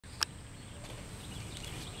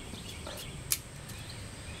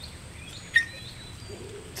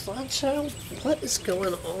Sancho, what is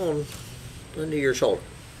going on under your shoulder?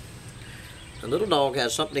 A little dog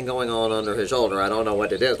has something going on under his shoulder. I don't know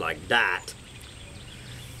what it is, like that.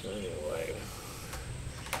 Anyway.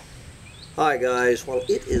 Hi guys, well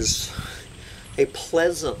it is a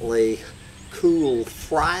pleasantly cool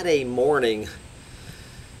Friday morning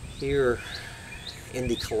here in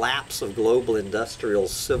the collapse of global industrial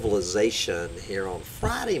civilization here on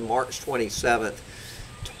Friday, March 27th,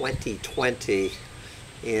 2020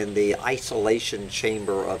 in the isolation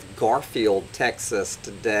chamber of Garfield, Texas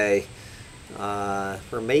today.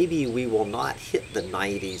 Or maybe we will not hit the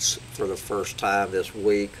 90s for the first time this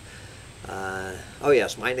week. Oh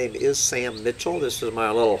yes, my name is Sam Mitchell. This is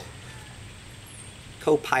my little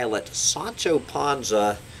co-pilot Sancho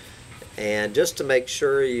Panza. And just to make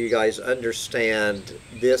sure you guys understand,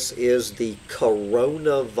 this is the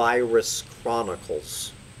Coronavirus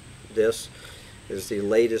Chronicles. This is the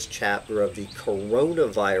latest chapter of the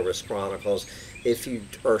Coronavirus Chronicles. If you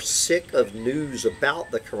are sick of news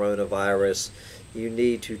about the coronavirus, you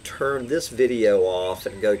need to turn this video off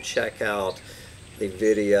and go check out the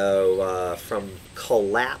video from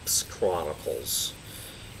Collapse Chronicles.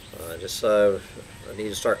 Just so I need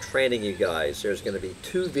to start training you guys. There's going to be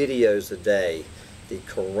 2 videos a day. The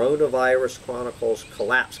Coronavirus Chronicles,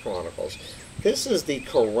 Collapse Chronicles. This is the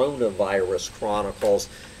Coronavirus Chronicles,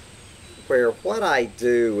 where what I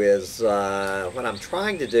do is, what I'm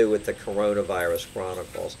trying to do with the Coronavirus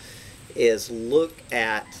Chronicles is look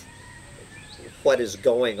at what is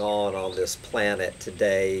going on this planet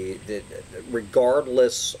today,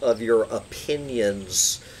 regardless of your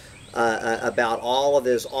opinions about all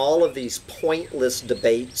of these pointless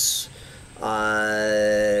debates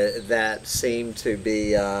that seem to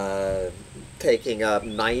be taking up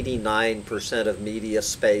 99% of media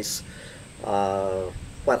space.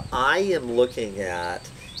 What I am looking at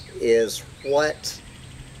is what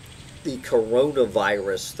the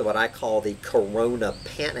coronavirus, what I call the corona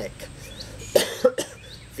panic,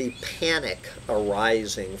 the panic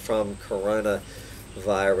arising from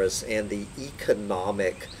coronavirus and the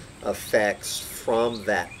economic effects from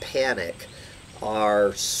that panic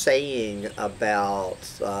are saying about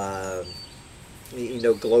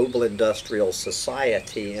global industrial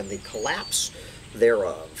society and the collapse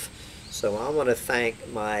thereof. So I want to thank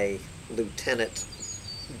my Lieutenant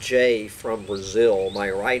Jay from Brazil,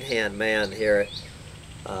 my right-hand man here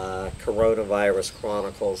at Coronavirus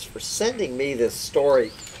Chronicles, for sending me this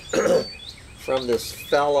story from this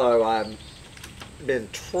fellow I've been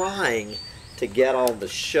trying to get on the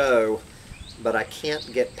show, but I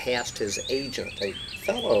can't get past his agent, a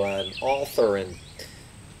fellow, an author, and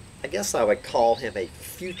I guess I would call him a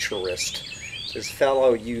futurist. This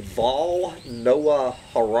fellow Yuval Noah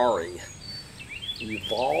Harari.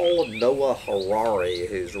 Yuval Noah Harari,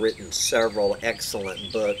 who's written several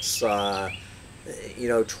excellent books, trying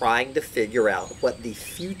to figure out what the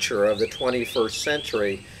future of the 21st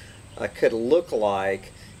century could look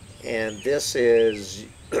like. And this is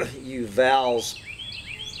Yuval's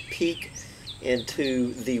peek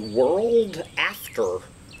into the world after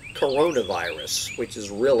coronavirus, which is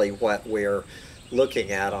really what we're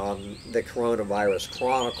looking at on the Coronavirus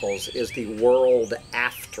Chronicles, is the world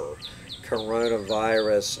after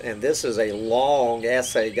coronavirus. And this is a long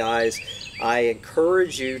essay, guys. I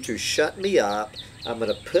encourage you to shut me up. I'm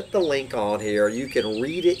going to put the link on here. You can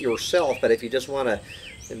read it yourself, but if you just want to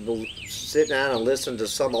sit down and listen to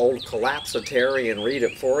some old collapsitarian read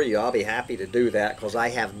it for you, I'll be happy to do that, because I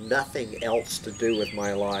have nothing else to do with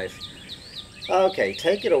my life. Okay,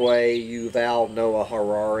 take it away, Yuval Noah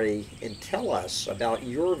Harari, and tell us about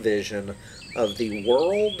your vision of the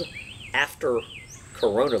world after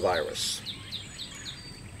coronavirus.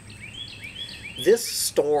 This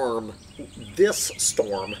storm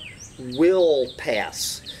will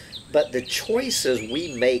pass, but the choices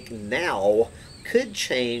we make now could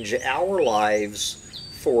change our lives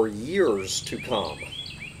for years to come.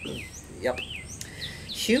 Yep.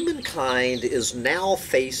 Humankind is now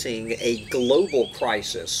facing a global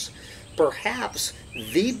crisis, perhaps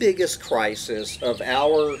the biggest crisis of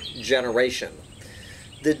our generation.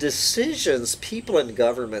 The decisions people and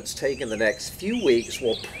governments take in the next few weeks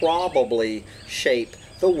will probably shape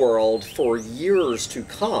the world for years to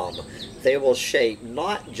come. They will shape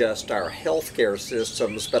not just our healthcare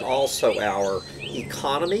systems, but also our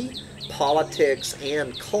economy, politics,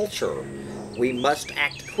 and culture. We must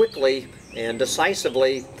act quickly and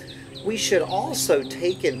decisively. We should also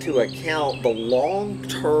take into account the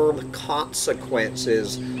long-term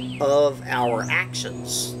consequences of our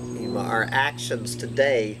actions. Our actions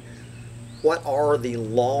today, what are the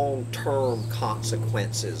long-term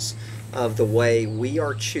consequences of the way we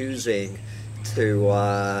are choosing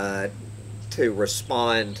to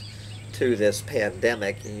respond to this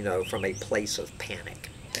pandemic, from a place of panic.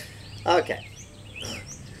 Okay.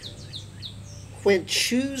 When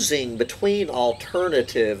choosing between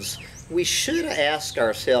alternatives, we should ask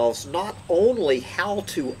ourselves not only how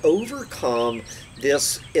to overcome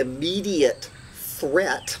this immediate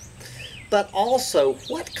threat, but also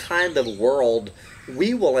what kind of world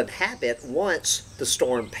we will inhabit once the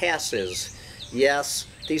storm passes. Yes,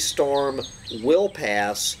 the storm will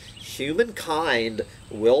pass, humankind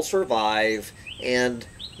will survive, and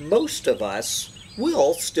most of us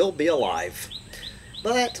will still be alive.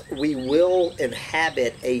 But we will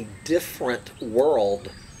inhabit a different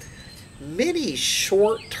world. Many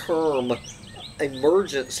short-term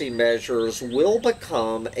emergency measures will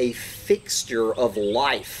become a fixture of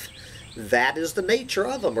life. That is the nature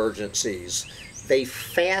of emergencies. They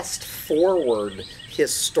fast forward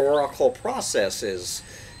historical processes.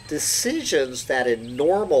 Decisions that in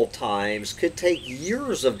normal times could take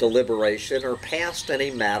years of deliberation are passed in a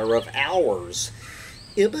matter of hours.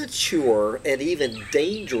 Immature and even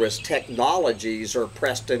dangerous technologies are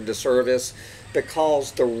pressed into service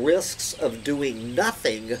because the risks of doing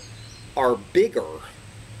nothing are bigger.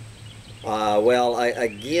 We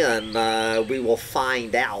will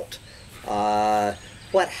find out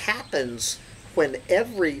what happens when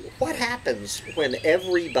everybody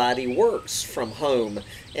works from home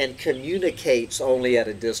and communicates only at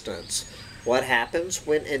a distance. What happens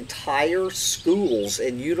when entire schools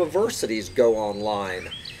and universities go online?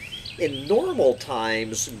 In normal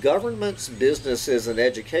times, governments, businesses, and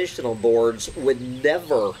educational boards would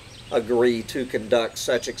never agree to conduct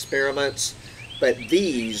such experiments, but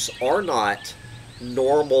these are not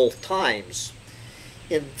normal times.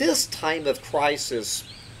 In this time of crisis,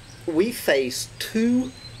 we face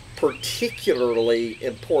two particularly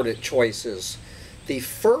important choices. The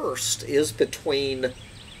first is between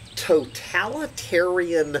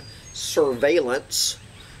totalitarian surveillance,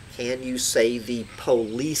 can you say the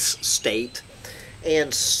police state,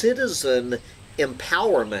 and citizen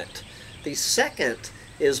empowerment. The second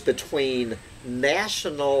is between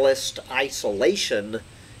nationalist isolation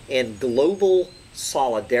and global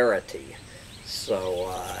solidarity.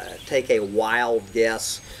 So take a wild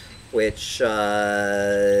guess which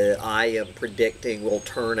I am predicting will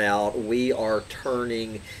turn out. We are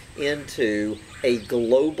turning into a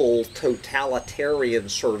global totalitarian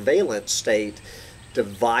surveillance state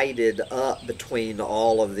divided up between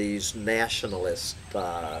all of these nationalist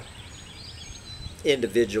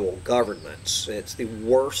individual governments. It's the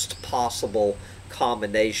worst possible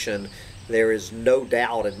combination. There is no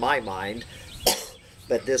doubt in my mind,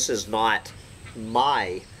 but this is not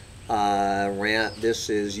my rant, this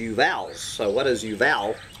is Yuval's. So what does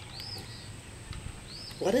Yuval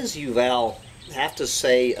have to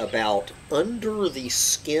say about under the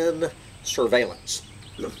skin surveillance?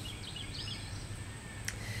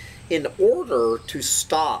 In order to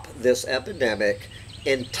stop this epidemic,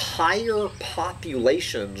 entire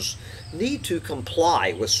populations need to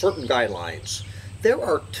comply with certain guidelines. There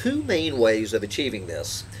are two main ways of achieving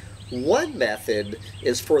this. One method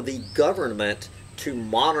is for the government to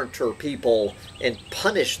monitor people and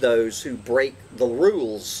punish those who break the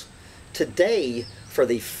rules. Today, for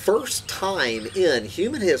the first time in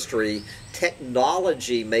human history,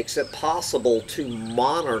 technology makes it possible to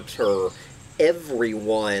monitor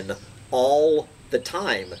everyone all the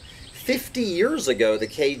time. 50 years ago, the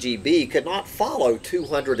KGB could not follow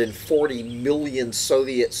 240 million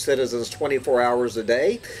Soviet citizens 24 hours a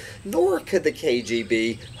day, nor could the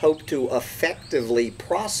KGB hope to effectively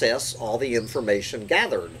process all the information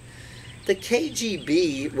gathered. The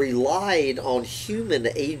KGB relied on human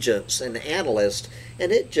agents and analysts,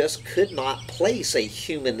 and it just could not place a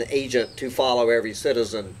human agent to follow every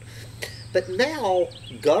citizen. But now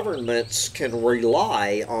governments can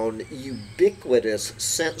rely on ubiquitous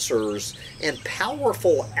sensors and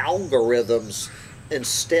powerful algorithms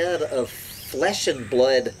instead of flesh and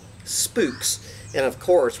blood spooks. And of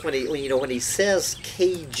course, when he says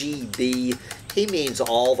KGB, he means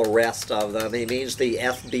all the rest of them. He means the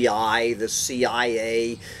FBI, the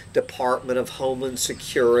CIA, Department of Homeland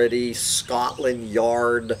Security, Scotland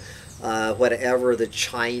Yard, whatever the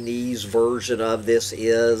Chinese version of this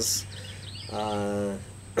is.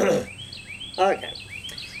 Okay.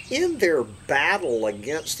 In their battle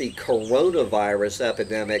against the coronavirus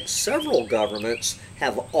epidemic, several governments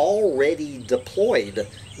have already deployed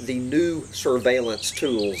the new surveillance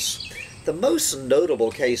tools. The most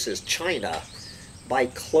notable case is China. By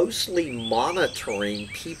closely monitoring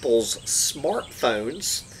people's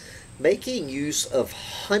smartphones, making use of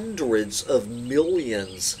hundreds of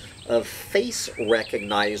millions of face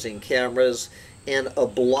recognizing cameras and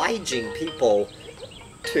obliging people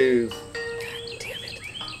to, God damn it,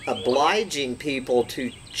 obliging people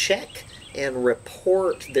to check and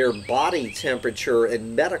report their body temperature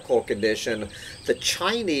and medical condition. The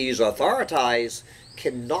Chinese authorities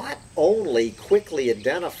can not only quickly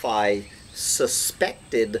identify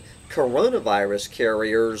suspected coronavirus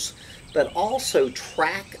carriers, but also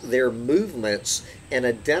track their movements and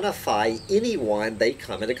identify anyone they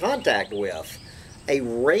come into contact with. A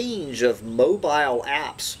range of mobile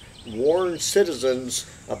apps warn citizens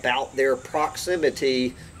about their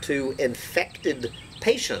proximity to infected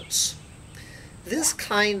patients. This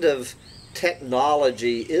kind of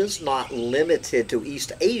technology is not limited to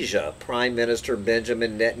East Asia. Prime Minister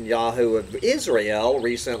Benjamin Netanyahu of Israel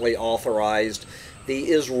recently authorized the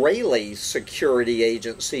Israeli security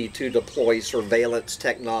agency to deploy surveillance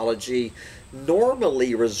technology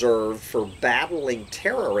normally reserved for battling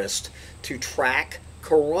terrorists to track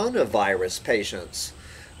coronavirus patients.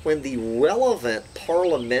 When the relevant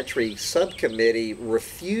parliamentary subcommittee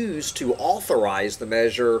refused to authorize the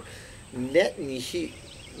measure, Netanyahu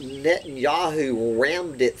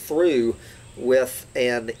rammed it through with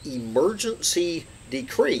an emergency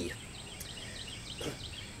decree.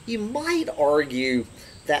 You might argue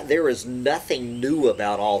that there is nothing new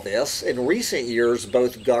about all this. In recent years,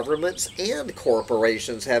 both governments and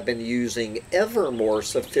corporations have been using ever more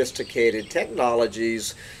sophisticated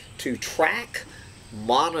technologies to track,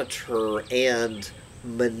 monitor, and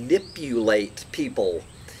manipulate people.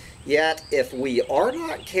 Yet, if we are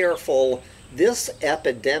not careful, this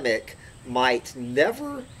epidemic might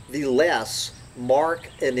nevertheless mark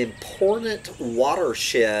an important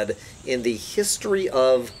watershed in the history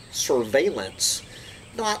of surveillance,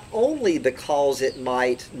 not only because it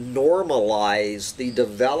might normalize the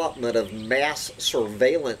development of mass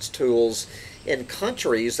surveillance tools in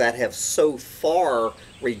countries that have so far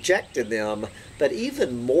rejected them, but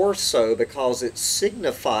even more so because it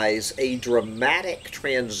signifies a dramatic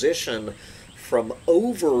transition from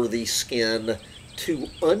over the skin to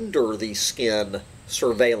under the skin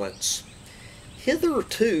surveillance.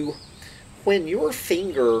 Hitherto, when your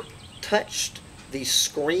finger touched the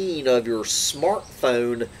screen of your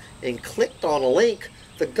smartphone and clicked on a link,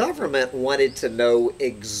 the government wanted to know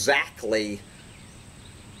exactly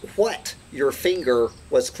what your finger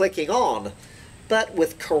was clicking on. But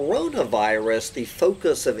with coronavirus, the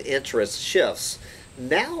focus of interest shifts.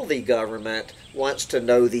 Now the government wants to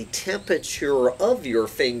know the temperature of your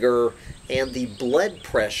finger and the blood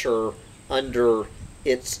pressure under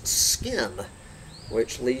its skin,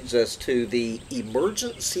 which leads us to the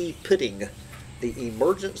emergency pudding. The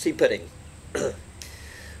emergency pudding.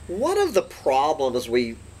 One of the problems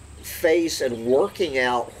we face in working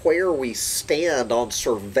out where we stand on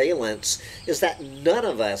surveillance is that none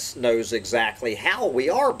of us knows exactly how we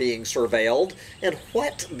are being surveilled and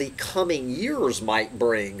what the coming years might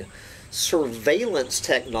bring. Surveillance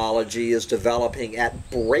technology is developing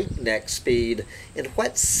at breakneck speed, and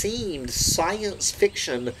what seemed science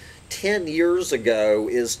fiction 10 years ago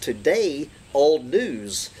is today old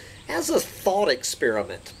news. As a thought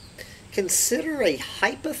experiment, consider a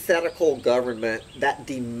hypothetical government that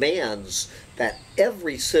demands that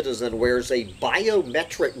every citizen wears a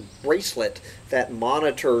biometric bracelet that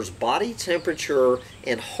monitors body temperature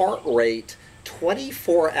and heart rate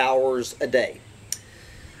 24 hours a day.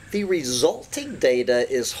 The resulting data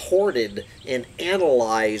is hoarded and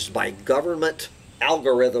analyzed by government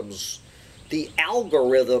algorithms. The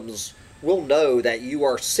algorithms will know that you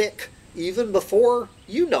are sick even before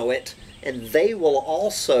you know it, and they will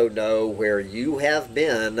also know where you have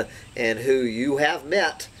been and who you have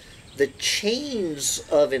met. The chains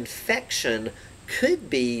of infection could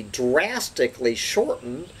be drastically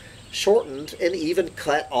shortened and even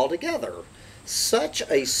cut altogether. Such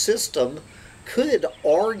a system could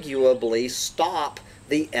arguably stop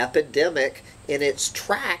the epidemic in its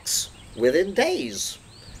tracks within days.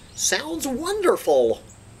 Sounds wonderful,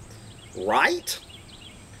 right?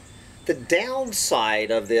 The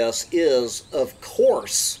downside of this is, of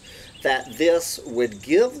course, that this would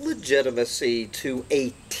give legitimacy to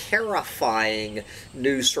a terrifying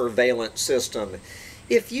new surveillance system.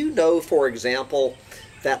 If you know, for example,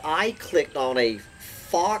 that I clicked on a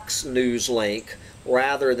Fox News link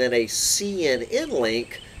rather than a CNN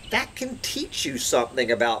link, that can teach you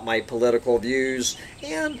something about my political views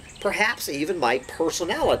and perhaps even my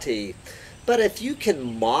personality. But if you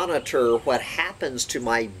can monitor what happens to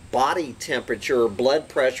my body temperature, blood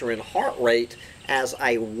pressure, and heart rate as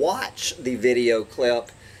I watch the video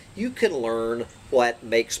clip, you can learn what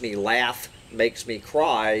makes me laugh, makes me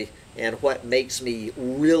cry, and what makes me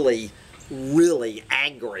really, really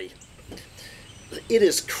angry. It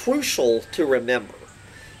is crucial to remember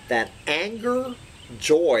that anger,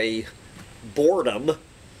 joy, boredom,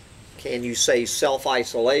 can you say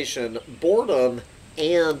self-isolation, boredom,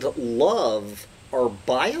 and love are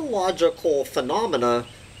biological phenomena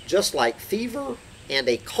just like fever and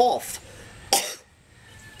a cough.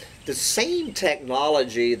 The same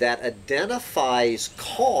technology that identifies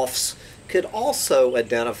coughs could also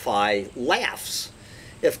identify laughs.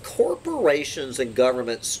 If corporations and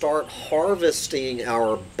governments start harvesting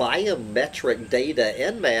our biometric data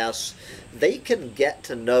en masse, they can get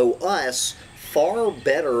to know us far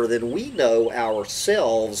better than we know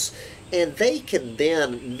ourselves, and they can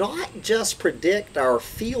then not just predict our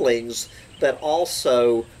feelings, but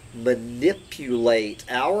also manipulate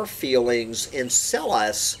our feelings and sell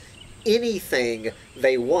us anything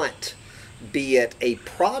they want, be it a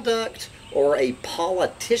product or a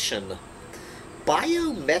politician.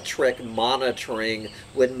 Biometric monitoring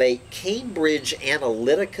would make Cambridge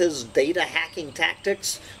Analytica's data hacking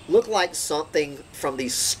tactics look like something from the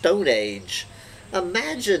Stone Age.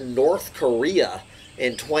 Imagine North Korea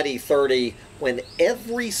in 2030 when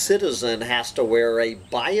every citizen has to wear a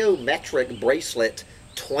biometric bracelet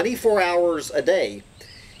 24 hours a day.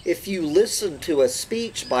 If you listen to a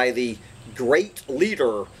speech by the great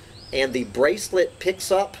leader and the bracelet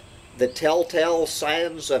picks up the telltale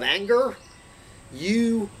signs of anger,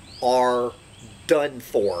 you are done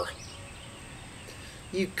for.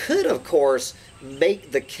 You could, of course,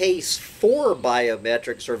 make the case for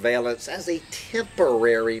biometric surveillance as a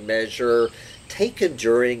temporary measure taken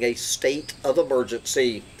during a state of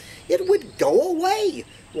emergency. It would go away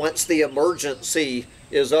once the emergency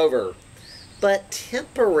is over. But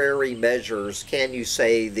temporary measures, can you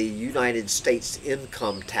say the United States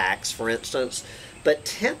income tax, for instance, but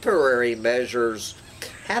temporary measures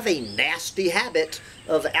have a nasty habit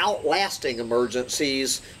of outlasting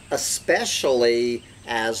emergencies, especially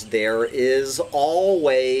as there is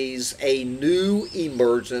always a new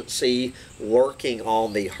emergency lurking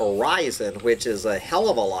on the horizon, which is a hell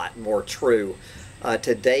of a lot more true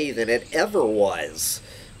today than it ever was.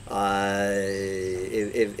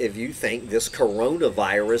 If you think this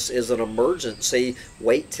coronavirus is an emergency,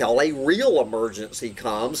 wait till a real emergency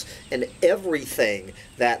comes, and everything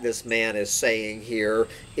that this man is saying here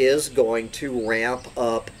is going to ramp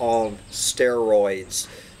up on steroids.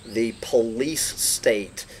 The police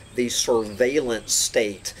state, the surveillance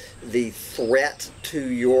state, the threat to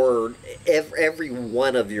your every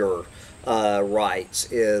one of your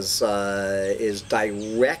rights is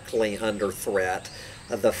directly under threat.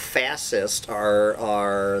 The fascists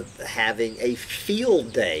are having a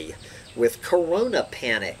field day with corona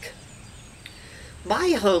panic. My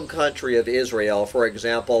home country of Israel, for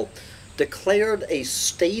example, declared a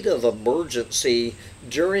state of emergency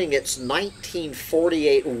during its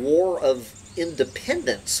 1948 War of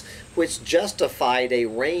Independence, which justified a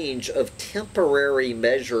range of temporary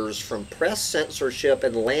measures from press censorship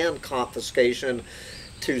and land confiscation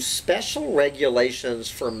to special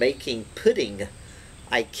regulations for making pudding.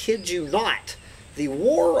 I kid you not. The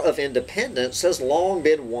War of Independence has long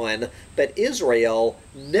been won, but Israel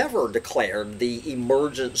never declared the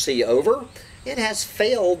emergency over and has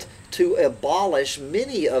failed to abolish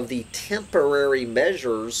many of the temporary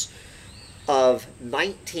measures of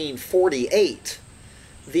 1948.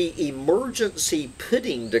 The emergency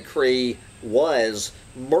pudding decree was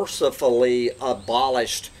mercifully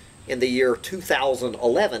abolished in the year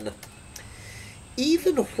 2011.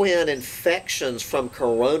 Even when infections from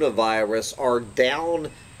coronavirus are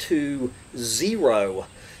down to 0,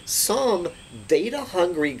 some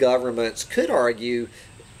data-hungry governments could argue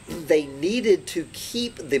they needed to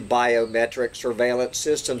keep the biometric surveillance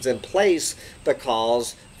systems in place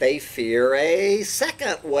because they fear a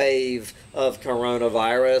second wave of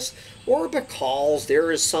coronavirus, or because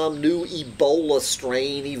there is some new Ebola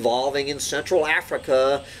strain evolving in Central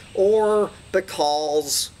Africa, or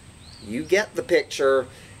because, you get the picture,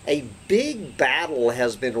 a big battle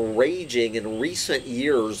has been raging in recent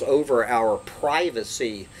years over our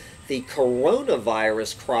privacy. The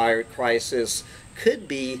coronavirus crisis could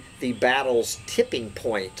be the battle's tipping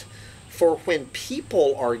point. For when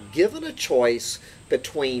people are given a choice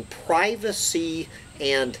between privacy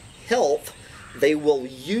and health, they will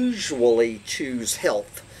usually choose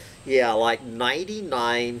health. Yeah, like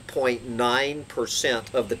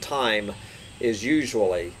 99.9% of the time is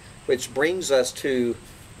usually. Which brings us to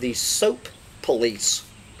the soap police.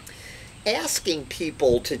 Asking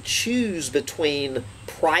people to choose between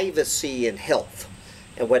privacy and health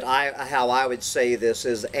And how I would say this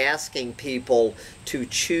is asking people to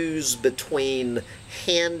choose between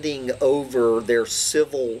handing over their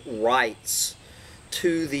civil rights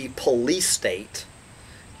to the police state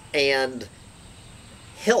and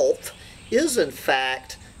health is in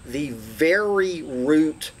fact the very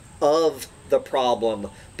root of the problem,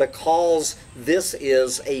 because this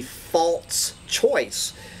is a false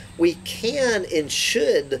choice. We can and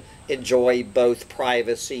should enjoy both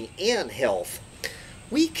privacy and health.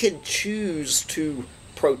 We can choose to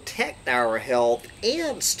protect our health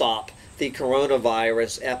and stop the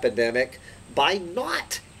coronavirus epidemic by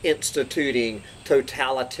not instituting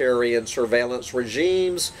totalitarian surveillance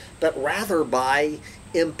regimes, but rather by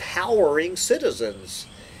empowering citizens.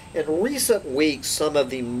 In recent weeks, some of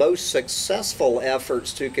the most successful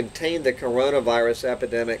efforts to contain the coronavirus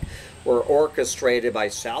epidemic were orchestrated by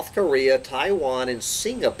South Korea, Taiwan, and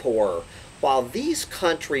Singapore. While these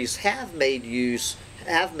countries have made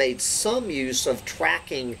some use of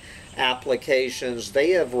tracking applications, they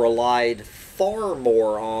have relied far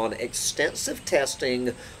more on extensive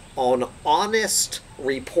testing, on honest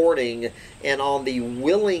reporting, and on the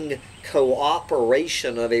willing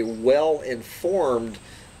cooperation of a well-informed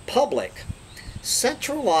public.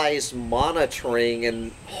 Centralized monitoring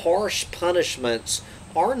and harsh punishments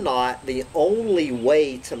are not the only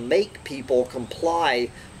way to make people comply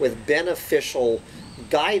with beneficial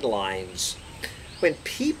guidelines. When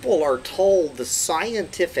people are told the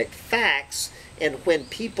scientific facts, and when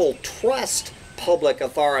people trust public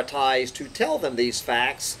authorities to tell them these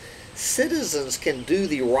facts, citizens can do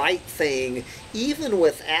the right thing even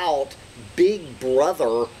without Big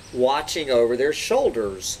Brother watching over their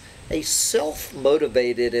shoulders. A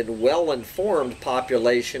self-motivated and well-informed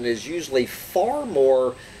population is usually far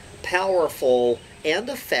more powerful and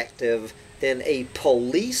effective than a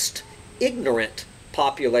policed, ignorant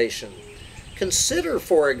population. Consider,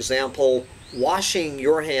 for example, washing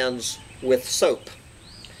your hands with soap.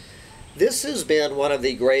 This has been one of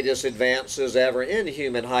the greatest advances ever in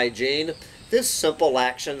human hygiene. This simple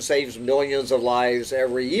action saves millions of lives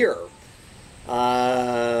every year.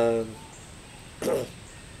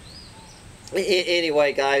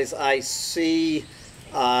 Anyway, guys, I see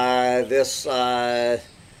this.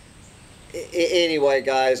 Anyway,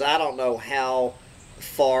 guys, I don't know how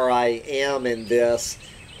far I am in this,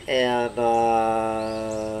 and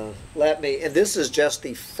and this is just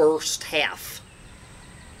the first half.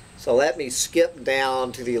 So let me skip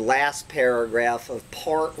down to the last paragraph of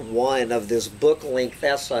part 1 of this book-length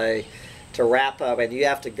essay to wrap up, and you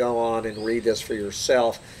have to go on and read this for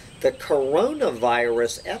yourself. The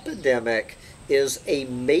coronavirus epidemic is a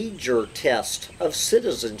major test of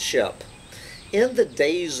citizenship. In the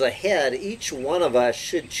days ahead, each one of us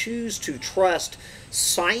should choose to trust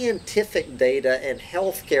scientific data and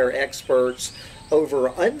healthcare experts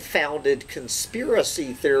over unfounded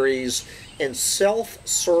conspiracy theories and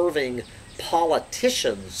self-serving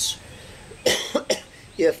politicians.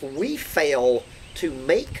 If we fail to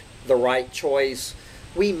make the right choice,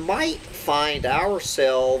 we might find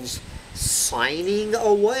ourselves signing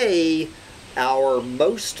away our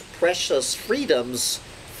most precious freedoms,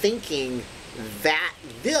 thinking that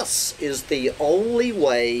this is the only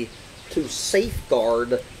way to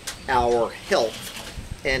safeguard our health.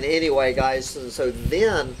 And anyway, guys, so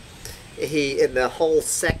then in the whole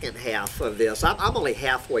second half of this, I'm only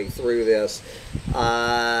halfway through this,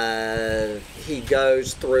 he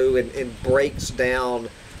goes through and breaks down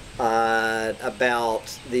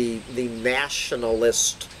about the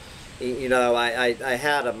nationalist. You know, I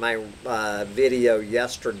had my video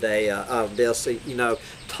yesterday of this, you know,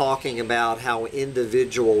 talking about how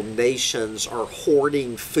individual nations are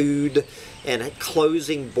hoarding food and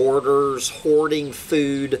closing borders, hoarding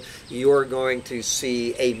food. You're going to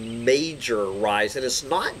see a major rise. And it's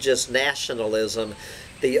not just nationalism.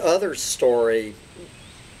 The other story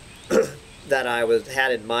that I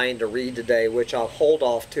had in mind to read today, which I'll hold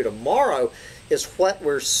off to tomorrow, is what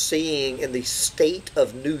we're seeing in the state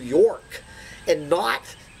of New York, and not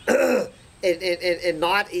and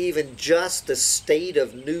not even just the state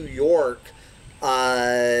of New York.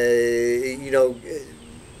 You know,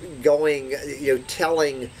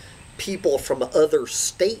 telling people from other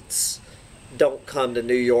states don't come to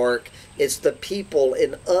New York. It's the people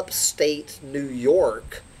in upstate New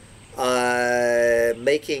York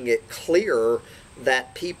making it clear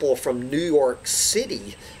that people from New York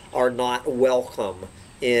City are not welcome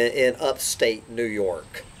in upstate New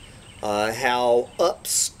York. How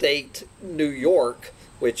upstate New York,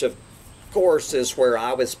 which of course is where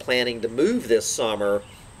I was planning to move this summer,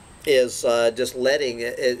 is just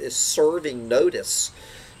serving notice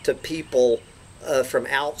to people from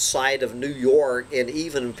outside of New York, and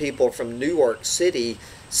even people from New York City,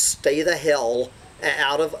 stay the hell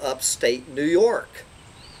out of upstate New York.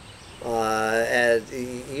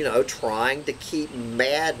 You know, trying to keep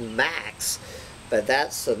Mad Max. But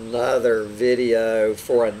that's another video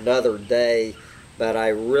for another day. But I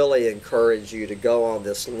really encourage you to go on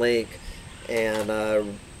this link and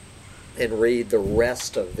read the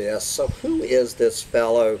rest of this. So who is this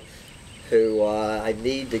fellow who I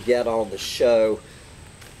need to get on the show?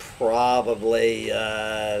 Probably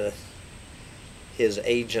his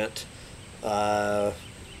agent,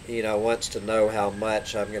 you know, wants to know how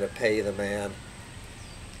much I'm going to pay the man.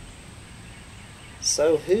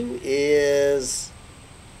 So who is...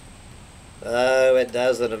 Oh, it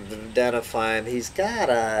doesn't identify him. He's got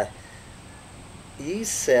a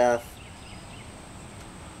Yuval.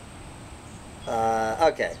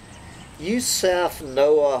 Okay. Yuval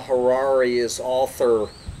Noah Harari is author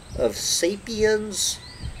of Sapiens,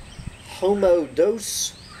 Homo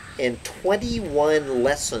Dos, and 21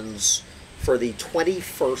 Lessons for the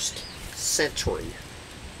 21st Century.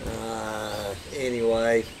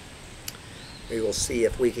 Anyway, we will see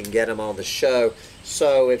if we can get him on the show.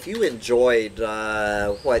 So if you enjoyed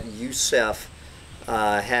what Yuval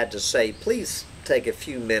had to say, please take a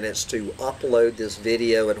few minutes to upload this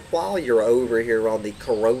video. And while you're over here on the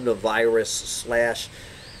Coronavirus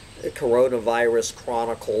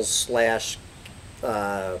Chronicles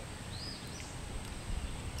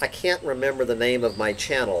I can't remember the name of my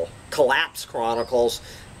channel, Collapse Chronicles,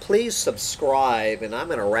 please subscribe. And I'm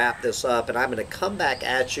going to wrap this up, and I'm going to come back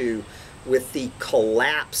at you with the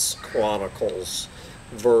Collapse Chronicles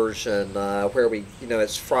version, where we, you know,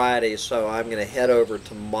 it's Friday, so I'm going to head over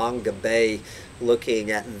to Manga Bay,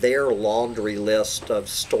 looking at their laundry list of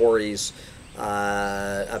stories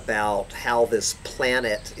about how this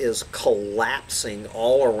planet is collapsing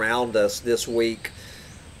all around us this week,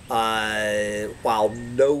 while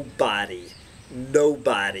nobody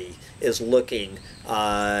is looking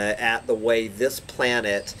at the way this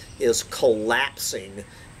planet is collapsing.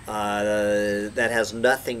 That has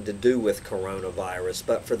nothing to do with coronavirus.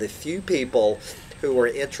 But for the few people who are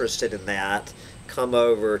interested in that, come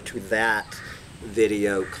over to that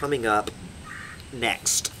video coming up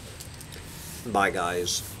next. Bye,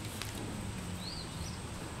 guys.